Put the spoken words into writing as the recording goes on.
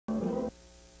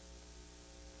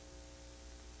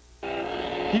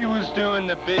He was doing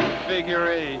the big figure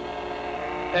 8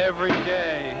 every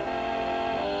day,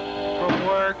 from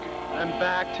work and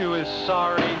back to his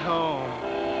sorry home.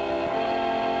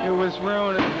 It was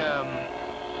ruining them.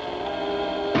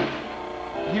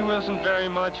 He wasn't very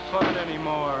much fun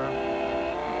anymore,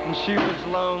 and she was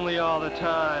lonely all the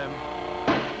time.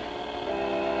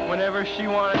 Whenever she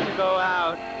wanted to go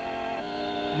out,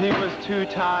 he was too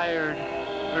tired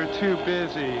or too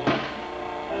busy.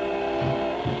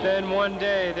 Then one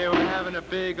day they were having a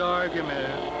big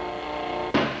argument.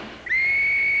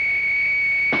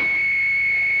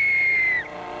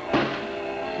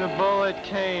 The bullet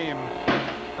came.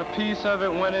 A piece of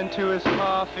it went into his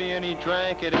coffee and he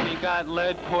drank it and he got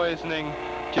lead poisoning,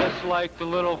 just like the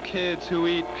little kids who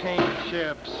eat paint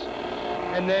chips.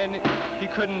 And then he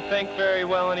couldn't think very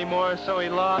well anymore, so he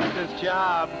lost his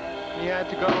job. He had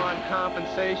to go on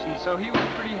compensation, so he was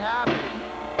pretty happy.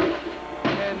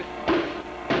 And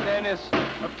then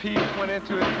a piece went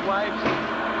into his wife's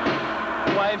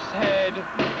head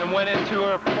and went into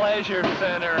her pleasure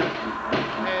center,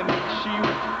 and she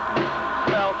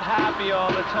felt happy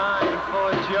all the time, full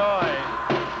of joy.